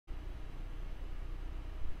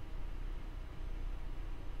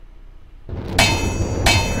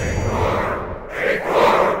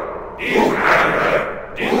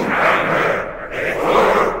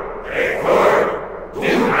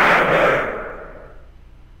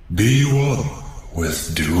Be one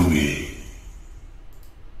with Doomy.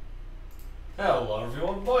 Hello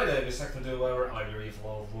everyone, my name is Hecthor Doomhammer, I'm your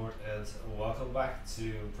evil overlord, and welcome back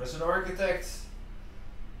to Prison Architect,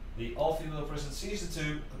 the all-female prison season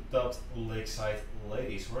 2, dubbed Lakeside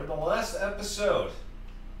Ladies. We're in the last episode.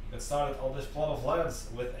 We got started on this plot of land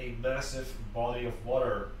with a massive body of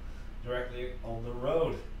water directly on the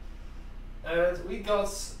road. And we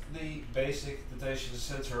got the basic detention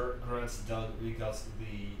center grant done, we got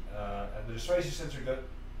the administration center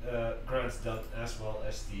grant done, as well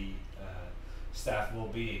as the staff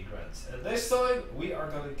well-being grant. And this time we are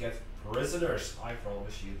going to get prisoners, I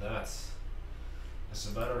promise you that. As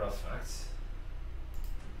a matter of fact,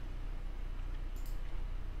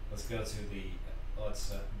 let's go to the,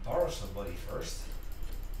 let's borrow some money first.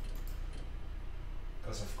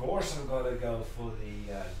 Because of course I'm going to go for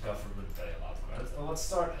the government bailout grant. And let's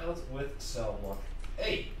start out with cell block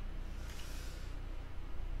A.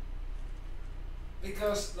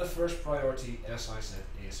 Because the first priority, as I said,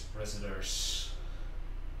 is prisoners.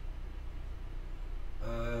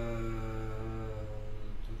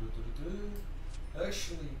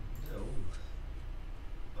 Actually, no.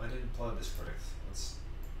 I didn't plan this correct. Let's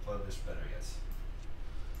plan this better yet.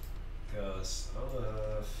 Because I'll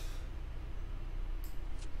have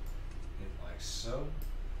it like so.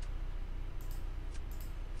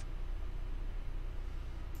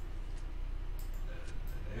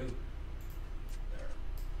 There.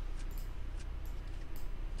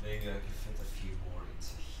 Maybe I can fit a few more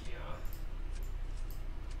into here.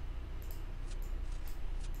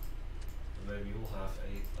 Or maybe we'll have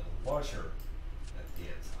a larger at the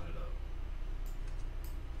end, I don't know.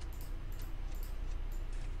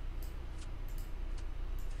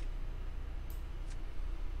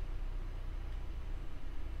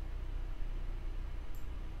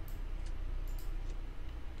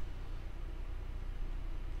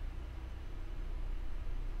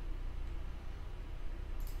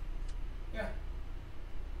 Yeah.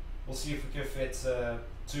 We'll see if we can fit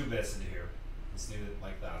 2 beds in here. Let's do it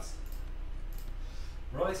like that.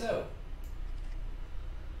 Righto.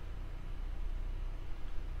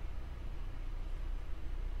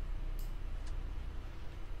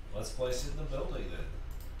 Let's place it in the building then.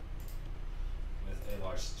 With a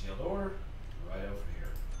large steel door right over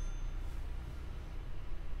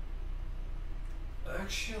here.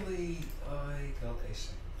 Actually, I got a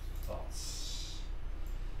second thoughts.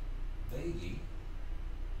 Maybe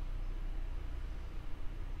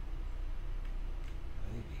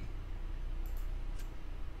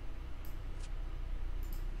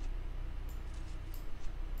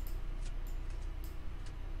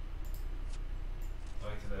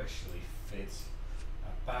I can actually fit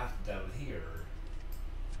a path down here.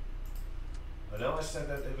 I know I said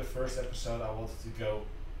that in the first episode I wanted to go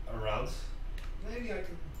around. Maybe I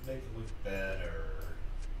can make it look better.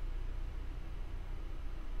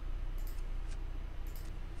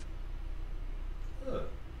 Huh.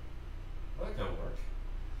 That can work.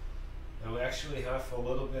 Now we actually have a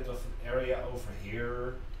little bit of an area over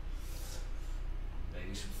here.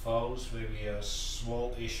 Maybe some phones, maybe a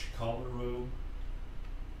small-ish common room.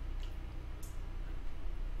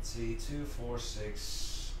 Let's see, 2, 4,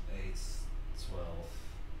 6, 8, 12.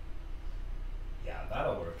 Yeah,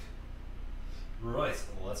 that'll work. Right,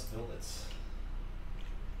 let's build it.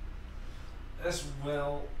 As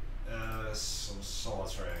well as some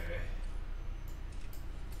solitary.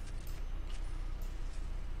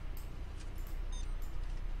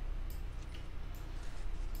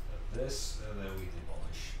 This, and then we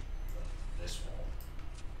demolish this wall.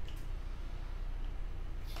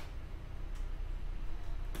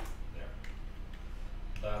 There.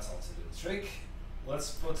 That's all to do the trick.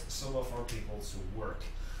 Let's put some of our people to work.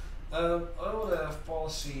 I want to have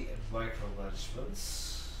policy and micromanagement.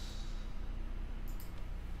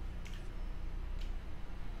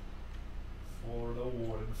 For the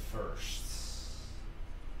warden first.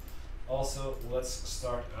 Also, let's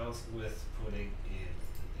start out with putting in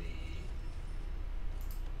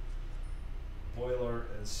boiler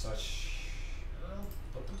and such. I'll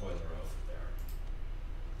put the boiler over there.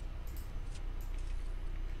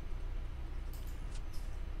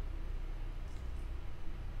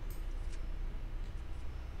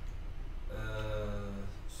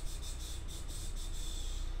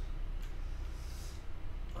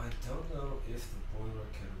 I don't know if the boiler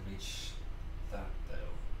can reach that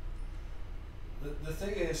though. The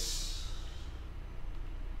thing is,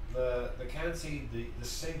 the canteen, the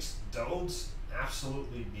sinks don't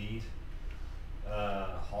absolutely need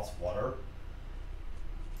hot water.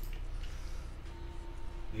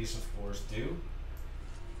 These of course do.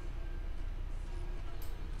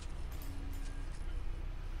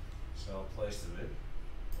 So I'll place them in,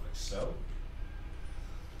 like so.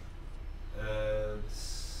 And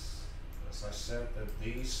as I said, that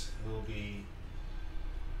these will be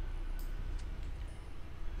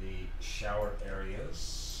the shower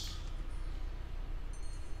areas.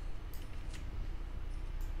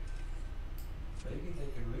 Maybe they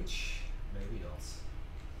can reach, maybe not.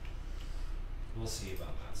 We'll see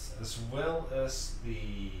about that. As well as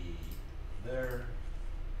there,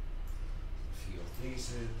 a few of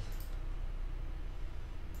these in.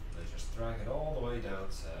 They just drag it all the way down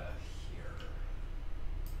to here.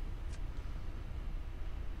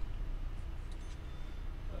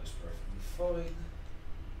 That is perfectly fine.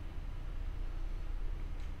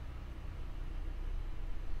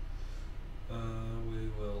 We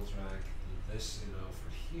will drag this in over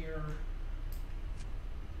here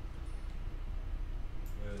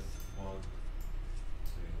with 1,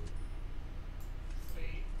 2,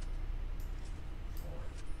 3, 4, 5.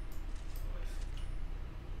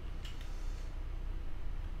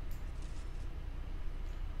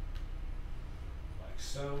 Like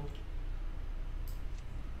so.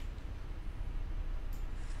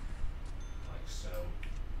 Like so.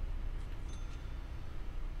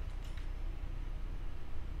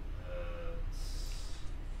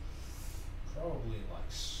 Probably like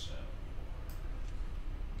so.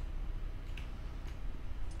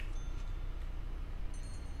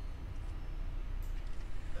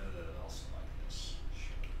 And then also like this.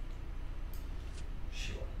 Sure.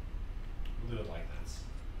 Sure. We'll do it like that.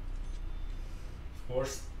 Of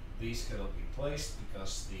course, these cannot be placed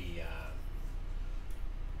because the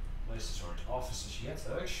places aren't offices yet.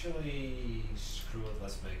 Actually, screw it,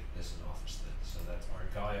 let's make this an office then, so that our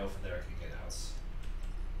guy over there can get out.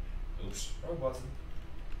 Oops, wrong button.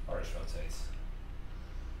 RS rotate.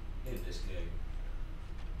 In this game.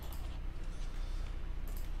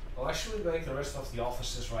 I'll actually make the rest of the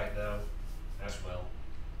offices right now as well.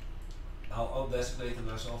 I'll designate them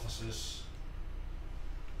as offices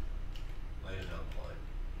later down the line.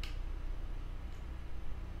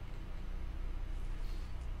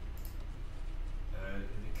 And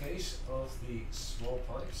in the case of the small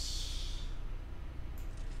pipes,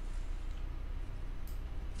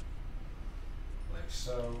 like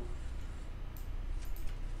so,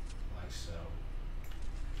 like so, like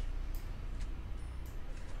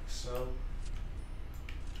so.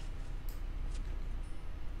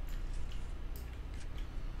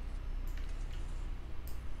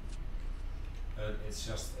 And it's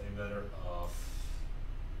just a matter of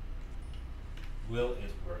will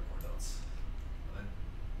it work or not. I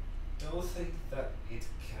don't think that it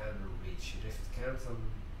can reach it. If it can't, then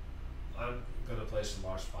I'm gonna place a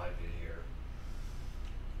large pipe in here.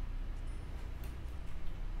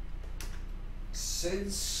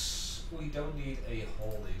 Since we don't need a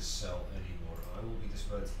holding cell anymore, I will be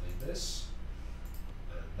dismantling this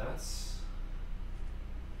and that,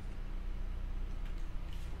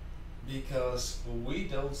 because we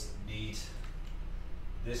don't need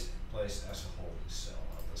this place as a holding cell.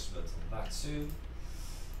 I'll dismantle that too,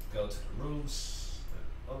 go to the rooms, and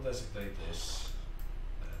undesignate this,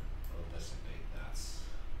 and undesignate that.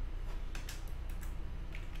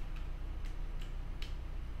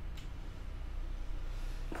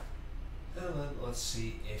 And then let's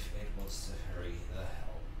see if it wants to hurry the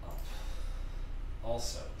hell up.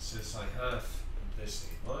 Also, since I have this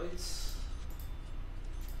in mind,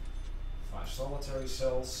 5 solitary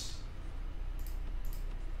cells,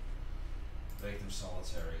 make them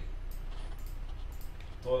solitary.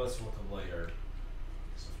 Toilets will come later,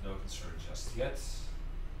 so no concern just yet.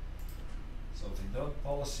 Something done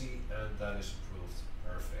policy, and that is approved.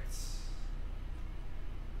 Perfect.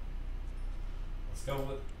 Let's go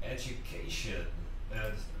with education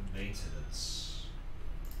and maintenance.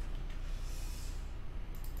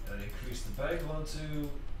 And increase the bank loan to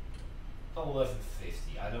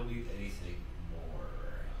 1150. I don't need anything more.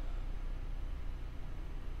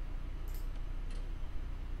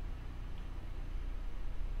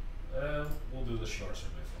 We'll do the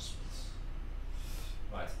short-term investments.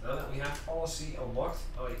 Right, now that we have policy unlocked,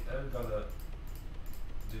 I am gonna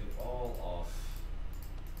do all of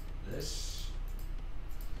this.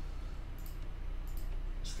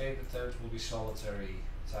 Escape attempt will be solitary,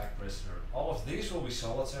 attack prisoner. All of these will be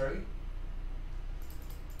solitary.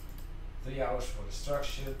 3 hours for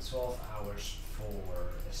destruction, 12 hours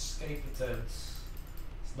for escape attempt.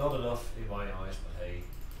 It's not enough in my eyes, but hey.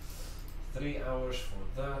 3 hours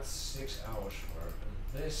for that, 6 hours for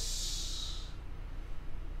this.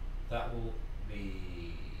 That will be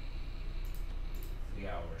 3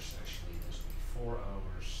 hours actually. This will be 4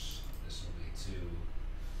 hours. This will be 2.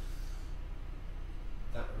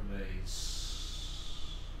 That remains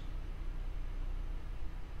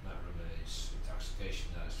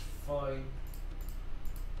fine.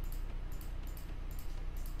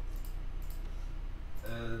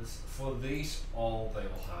 And for these all they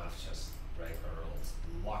will have just regular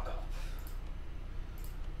old lockup.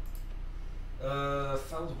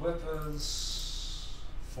 Found weapons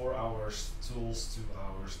 4 hours, tools 2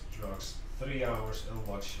 hours, drugs 3 hours, and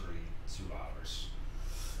luxury 2 hours.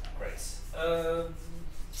 Great.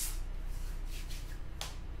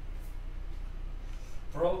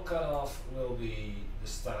 Pro cutoff will be the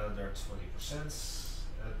standard 20%,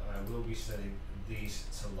 and I will be setting these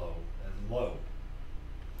to low and low.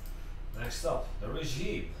 Next up, the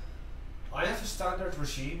regime. I have a standard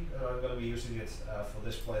regime, and I'm going to be using it for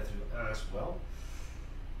this playthrough as well.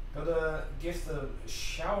 Gonna give them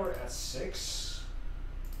shower at 6,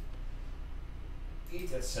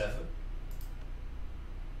 eat at 7,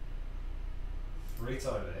 free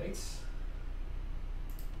time at 8,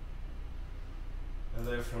 and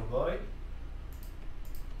then from 9,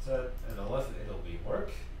 10 and 11 it'll be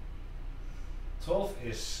work. 12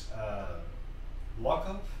 is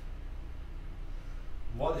lockup.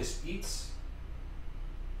 1 is eat.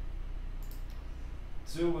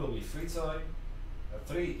 2 will be free time.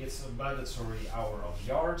 3 it's a mandatory hour of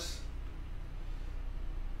yard.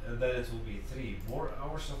 And then it will be 3 more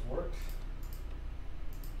hours of work.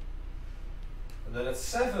 And then at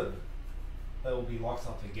 7 they will be locked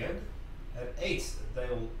up again. At 8 they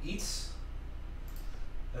will eat.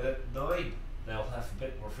 And at 9 they'll have a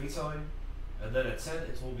bit more free time. And then at 10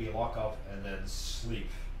 it will be lock up and then sleep.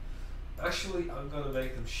 Actually, I'm going to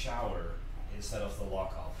make them shower instead of the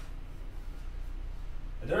lockup.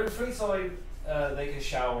 And during free time, they can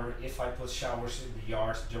shower. If I put showers in the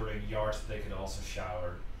yard, during yard, they can also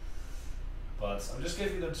shower. But I'm just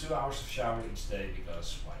giving them 2 hours of shower each day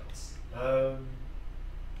because why not?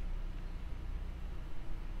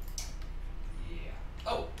 Yeah.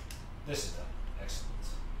 Oh, this is done. Excellent.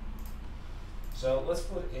 So let's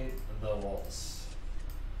put in the walls.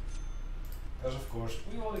 Because of course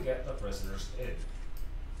we want to get the prisoners in.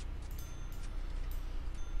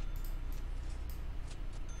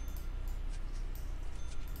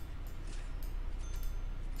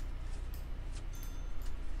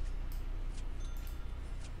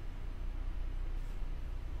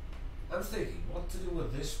 I'm thinking what to do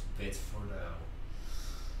with this bit for now.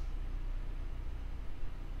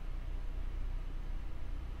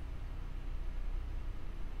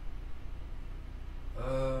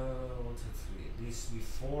 It needs to be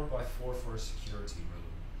 4 by 4 for a security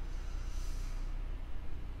room.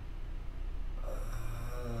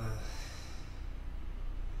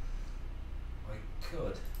 I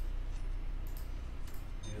could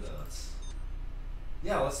do that.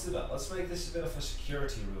 Yeah, let's do that. Let's make this a bit of a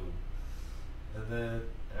security room. And then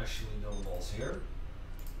actually no walls here.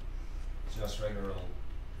 Just regular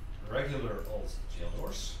old jail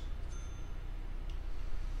doors.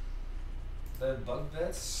 Then bunk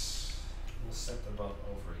beds. We'll set them up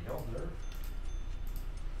over yonder.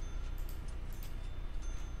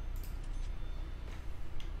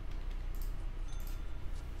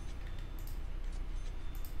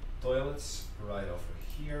 Toilets right over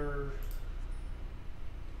here.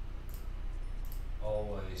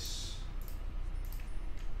 Always.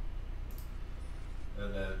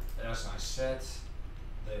 And then, as I said,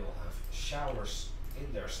 they will have showers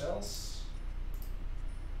in their cells.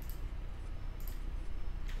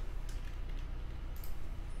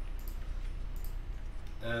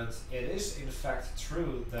 And it is in fact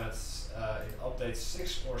true that in update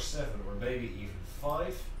 6 or 7 or maybe even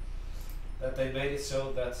 5 that they made it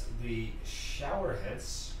so that the shower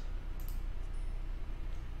heads,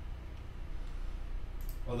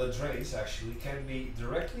 or the drains actually, can be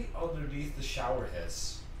directly underneath the shower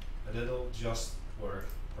heads and it'll just work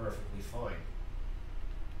perfectly fine.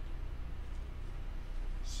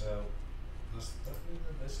 So does that mean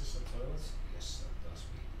that this is a toilet? Yes, that does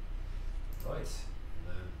mean. Right.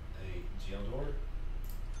 And then a jail door.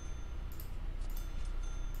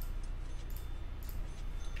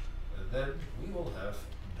 And then we will have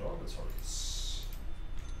dormitories.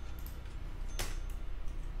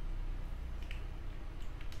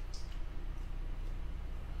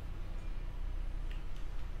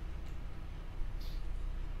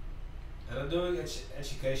 And I'm doing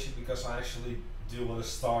education because I actually do want to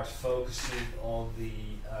start focusing on the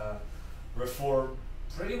reform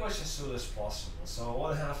pretty much as soon as possible. So I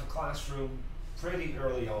want to have a classroom pretty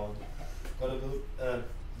early on. Gonna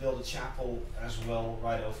build a chapel as well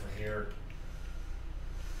right over here.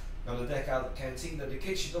 Gonna deck out the canteen and the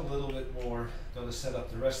kitchen a little bit more. Gonna set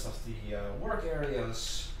up the rest of the work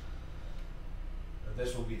areas. And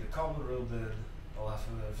this will be the common room then. I'll have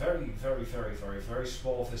a very, very, very, very, very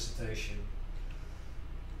small visitation.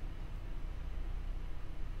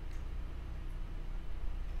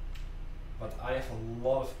 a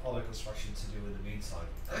lot of other construction to do in the meantime.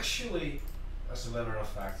 Actually, as a matter of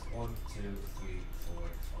fact, 1, 2, 3, 4,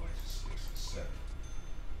 5, 6, 7.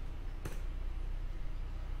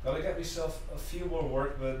 Gotta get myself a few more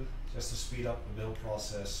workmen just to speed up the build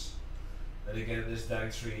process. And again, this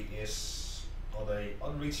dang tree is on a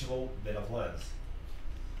unreachable bit of land.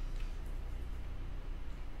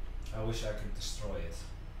 I wish I could destroy it.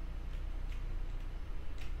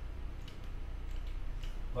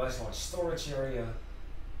 Nice large storage area.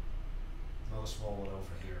 Another small one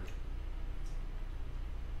over here.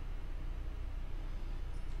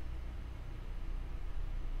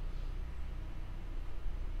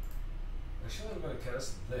 Actually, I'm going to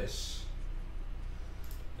cancel this,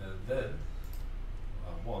 and then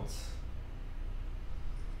what I want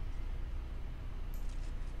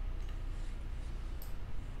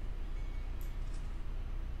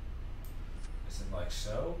is it like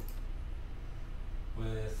so,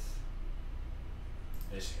 with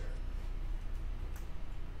this here.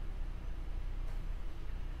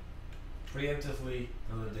 Preemptively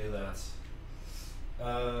going to do that.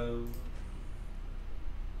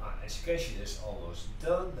 Education is almost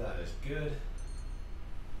done, that is good.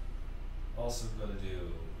 Also I'm going to do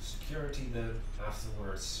security then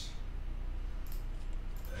afterwards.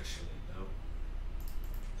 Actually, no. I'm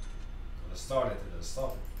going to start it and then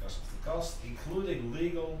stop it because of the cost, including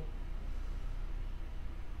legal.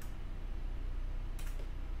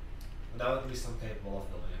 But now at least I'm capable of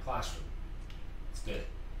building a classroom. It's good.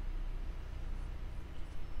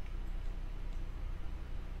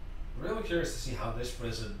 I'm really curious to see how this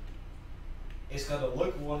prison is going to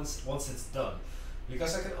look once it's done,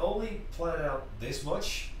 because I can only plan out this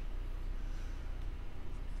much,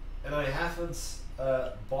 and I haven't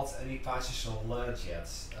bought any patches of land yet.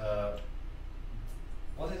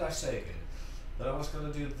 What did I say again? That I was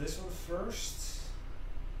going to do this one first?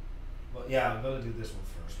 Well, yeah, I'm going to do this one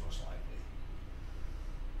first, most likely.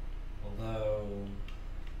 Although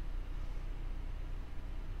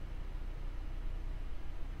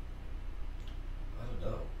I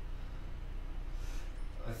don't know.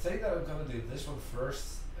 I think that I'm going to do this one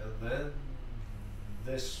first, and then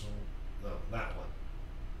this one, no, that one.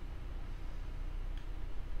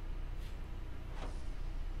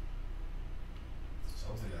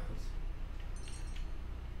 Something happened.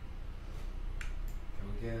 Can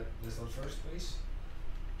we get this one first, please?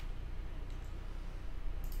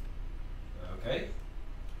 Okay.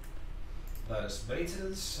 That is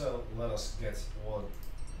maintenance, so let us get one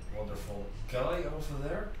wonderful guy over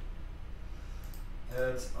there.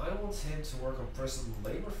 And I want him to work on prison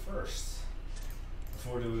labor first,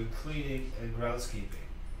 before doing cleaning and groundskeeping.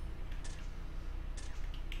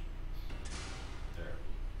 There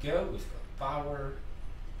we go, we've got power.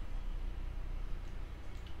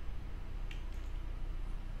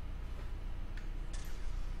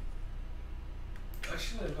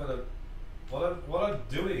 Actually, I'm gonna, what I'm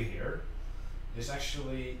doing here is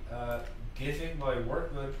actually giving my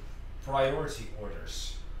workmen priority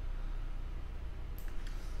orders.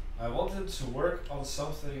 I want them to work on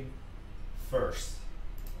something first.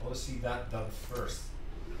 I want to see that done first.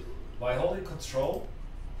 By holding control,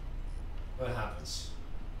 what happens?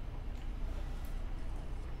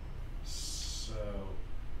 So,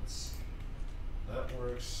 let's see. That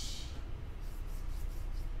works.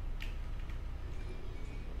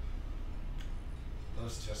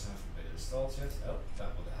 Those just haven't been installed yet. Oh, that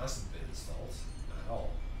one hasn't been installed at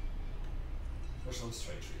all. For some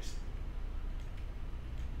strange reason.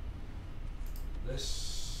 This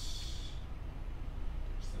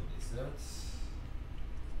still needs that.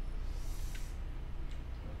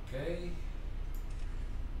 Okay.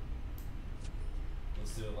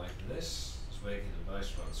 Let's do it like this. Let's make it a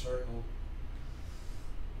nice round circle.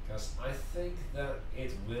 Because I think that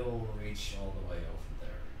it will reach all the way over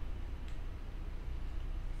there.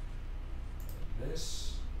 And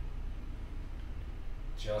this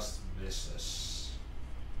just misses.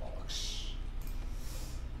 Bollocks.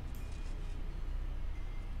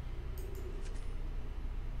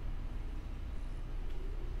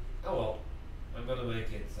 Oh well, I'm gonna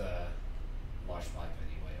make it large pipe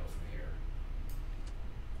anyway over here.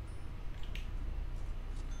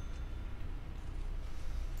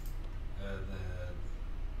 And then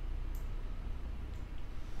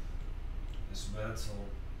dismantle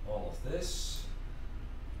all of this.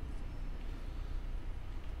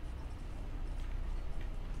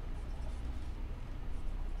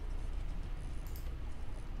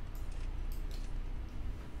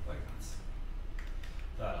 Like that.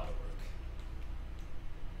 That ought to work.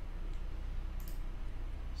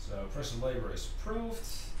 So prison labor is approved.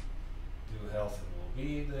 Do health and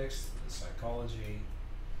well-being next. And psychology.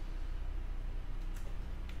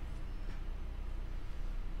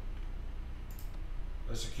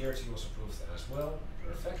 The security was approved as well.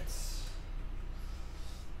 Perfect.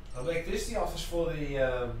 I'll make this the office for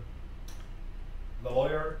the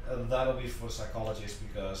lawyer, and that'll be for the psychologist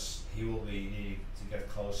because he will be needing to get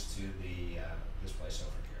close to the this place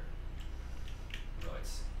over here. Right.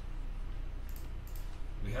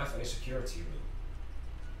 We have a security room.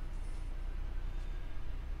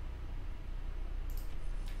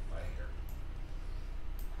 Right here.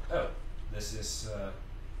 Oh, this is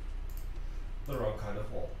the wrong kind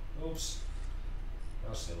of wall. Oops.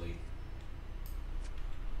 How silly.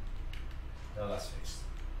 Now that's fixed.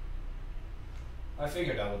 I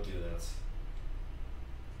figured I would do that.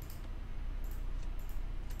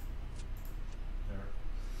 There.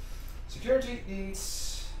 Security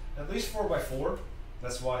needs at least 4x4.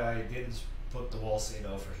 That's why I didn't put the walls in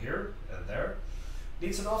over here and there.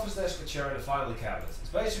 Needs an office desk, a chair, and a filing cabinet. It's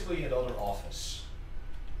basically another office.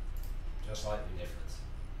 Just slightly different.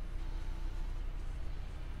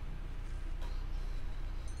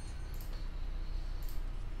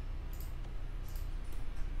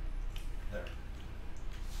 There.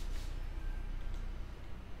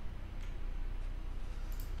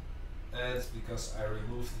 And because I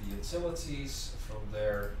removed the utilities from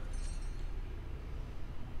there,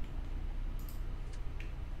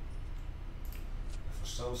 for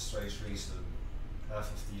some strange reason, half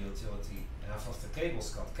of the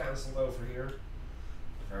cables got cancelled over here.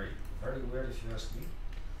 Very, very weird if you ask me.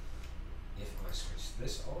 If I switch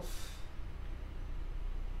this off.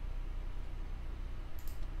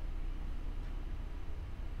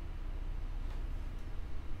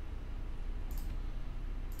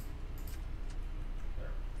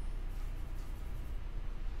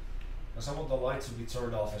 I want the light to be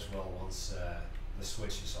turned off as well once the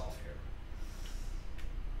switch is off here.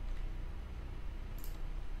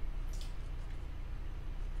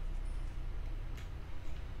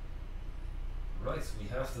 Right, we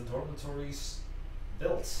have the dormitories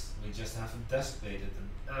built. We just haven't designated them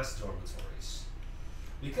as dormitories.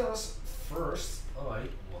 Because first I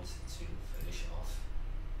want to finish off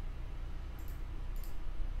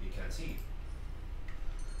the canteen.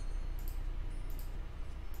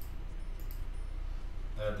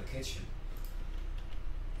 And the kitchen,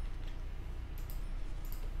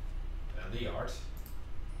 and the yard.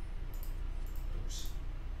 Oops.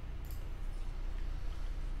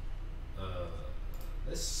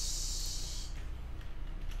 This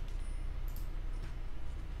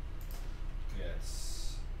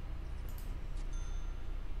gets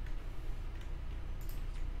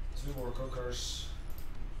 2 more cookers.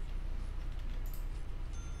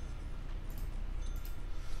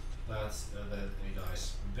 That, and then a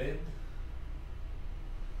nice bin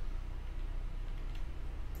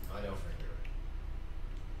right over here.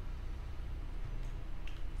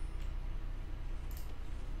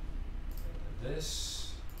 And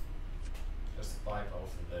this, just a pipe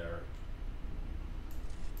over there,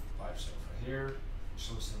 pipes over here. For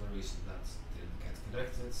some silly reason that didn't get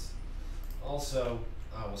connected. Also,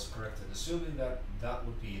 I was correct in assuming that that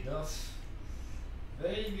would be enough.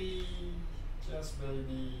 Maybe, just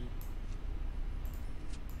maybe.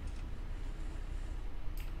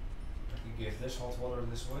 Give this hot water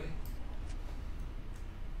this way.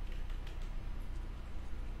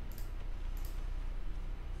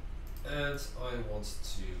 And I want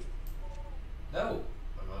to... No!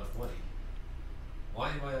 I'm out of money. Why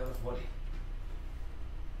am I out of money?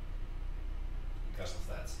 Because of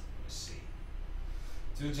that. Let's see.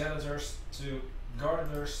 2 janitors, 2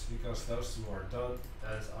 gardeners, because those 2 are done,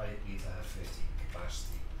 and I need to have 15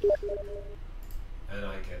 capacity. And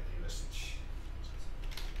I get a message.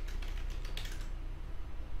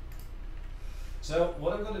 So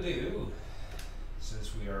what I'm going to do,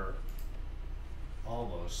 since we are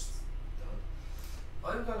almost done,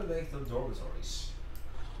 I'm going to make them dormitories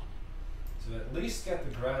to at least get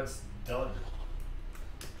the grant done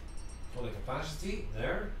for the capacity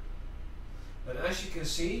there. And as you can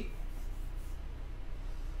see,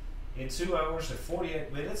 in 2 hours and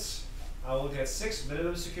 48 minutes, I will get 6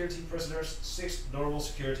 minimum security prisoners, 6 normal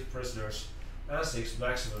security prisoners, and 6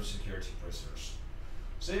 maximum security prisoners.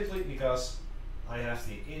 Simply because I have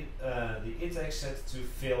the intake set to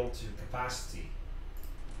fill to capacity.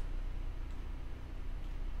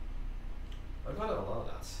 I'm going to allow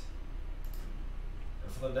that.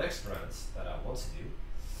 And for the next grant that I want to do,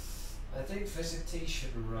 I think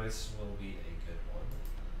visitation rights will be a good one.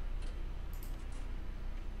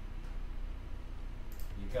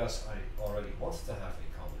 Because I already wanted to have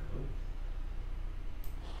a common room.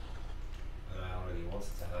 And I already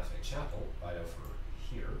wanted to have a chapel right over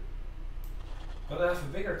here. Gonna have a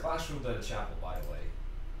bigger classroom than a chapel, by the way.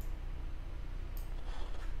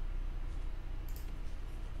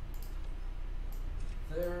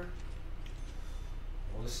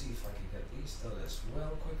 see if I can get these done as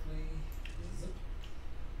well quickly. Zip.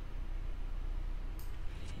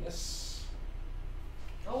 Yes.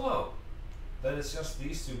 Oh wow. Then it's just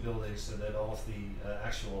these two buildings, and then all of the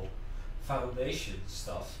actual foundation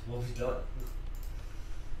stuff will be done.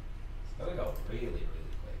 It's gonna go really, really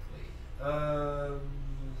quickly.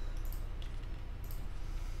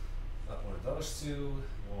 Not one of those two,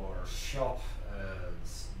 more shop and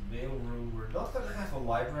mail room. We're not gonna have a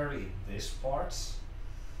library in this part.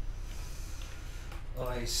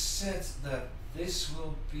 I said that this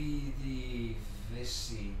will be the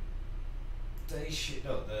visitation,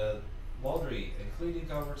 no, the laundry and cleaning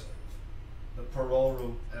cupboard, the parole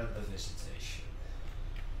room, and the visitation.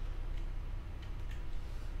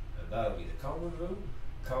 And that'll be the common room.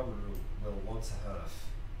 Common room will want to have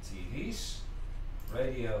TVs,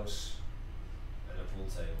 radios, and a pool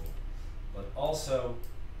table. But also,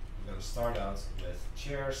 we're going to start out with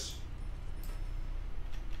chairs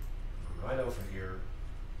right over here.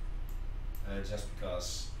 And just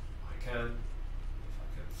because I can, if I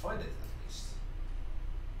can find it at least,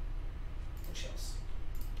 bookshelves.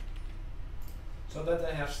 So that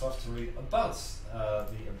they have stuff to read about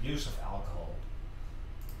the abuse of alcohol.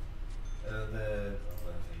 And then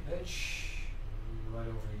I'll have a bench right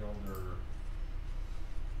over yonder.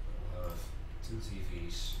 We'll have two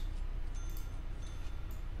TVs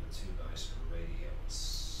and two nice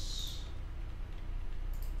radios.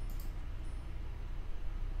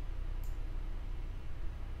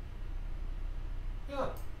 Yeah,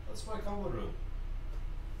 that's my common room.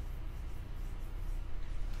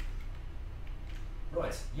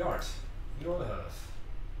 Right, yard. We want to have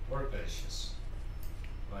workbenches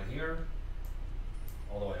right here,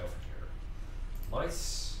 all the way over here.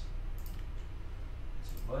 Lights,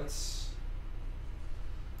 two lights.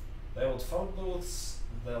 They want phone booths,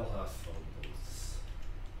 they'll have phone booths.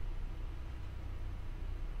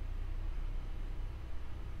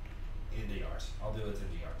 In the yard. I'll do it in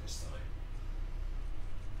the yard this time.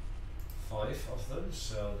 5 of them,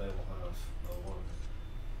 so they will have 1,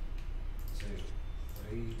 2,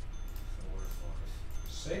 3, 4, 5,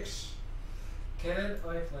 6. Can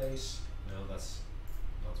I place, no that's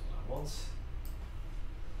not what I want.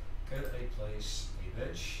 Can I place a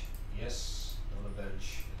bench? Yes, another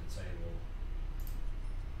bench and a table.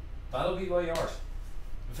 That'll be my yard.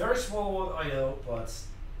 A very small one, I know, but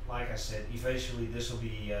like I said, eventually this will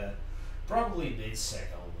be probably mid-sec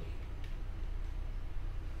only.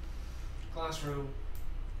 Classroom,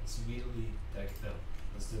 let's immediately no,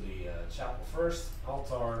 let's do the chapel first.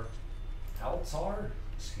 Altar,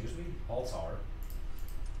 excuse me, altar.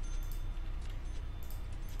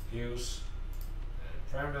 Pews and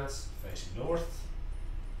prayer mats facing north.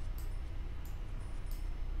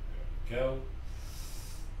 There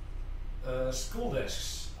we go. School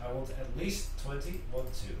desks, I want at least 20. 1,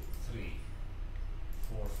 2, 3,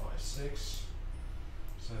 4, 5, 6,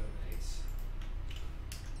 7, 8,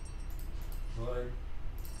 9,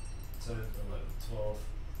 10, 11, 12,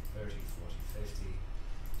 13, 14, 15,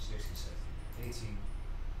 16, 17, 18,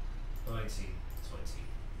 19, 20.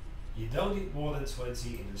 You don't need more than 20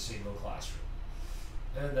 in a single classroom.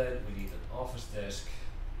 And then we need an office desk,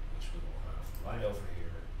 which we will have right over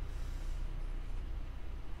here.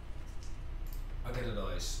 I'll get a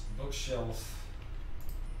nice bookshelf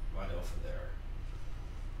right over there.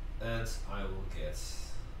 And I will get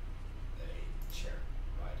a chair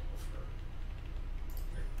right over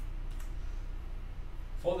here.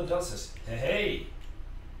 For the dunces, hey,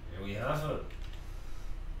 here we have them.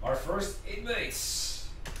 Our first inmates.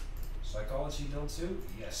 Psychology done too?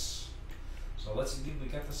 Yes. So let's indeed we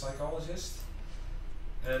get the psychologist.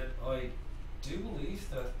 And I do believe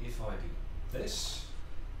that if I do this,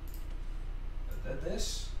 and then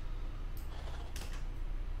this,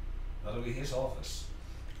 that'll be his office.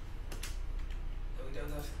 And we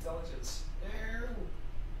don't have intelligence. No.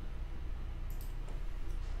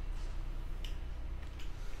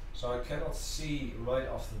 So I cannot see right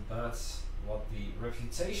off the bat what the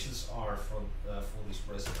reputations are from for these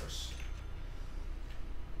prisoners.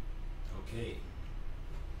 Okay.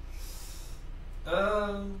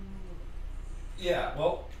 Yeah.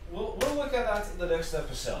 Well, we'll look at that in the next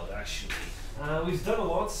episode. Actually, we've done a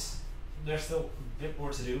lot. There's still a bit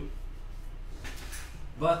more to do.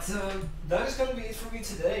 But that is going to be it for me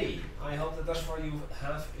today. I hope that thus far you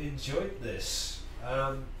have enjoyed this.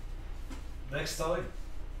 Next time,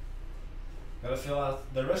 gotta fill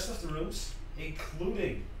out the rest of the rooms,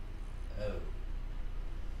 including.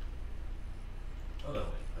 Oh no,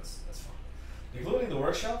 wait, that's fine. Including the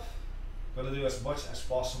workshop. Gonna do as much as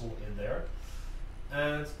possible in there,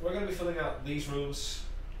 and we're gonna be filling out these rooms,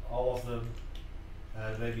 all of them,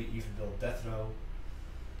 and maybe even build death row.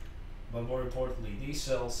 but more importantly these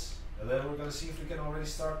cells, and then we're going to see if we can already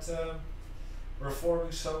start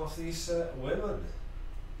reforming some of these women.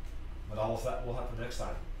 But all of that will happen next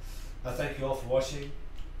time. I thank you all for watching.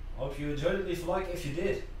 Hope you enjoyed it. Leave a like if you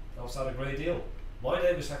did. It helps out a great deal. My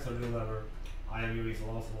name is Hecthor Doomhammer. I am your evil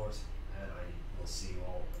overlord, and I will see you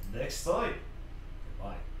all next time.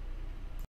 Goodbye.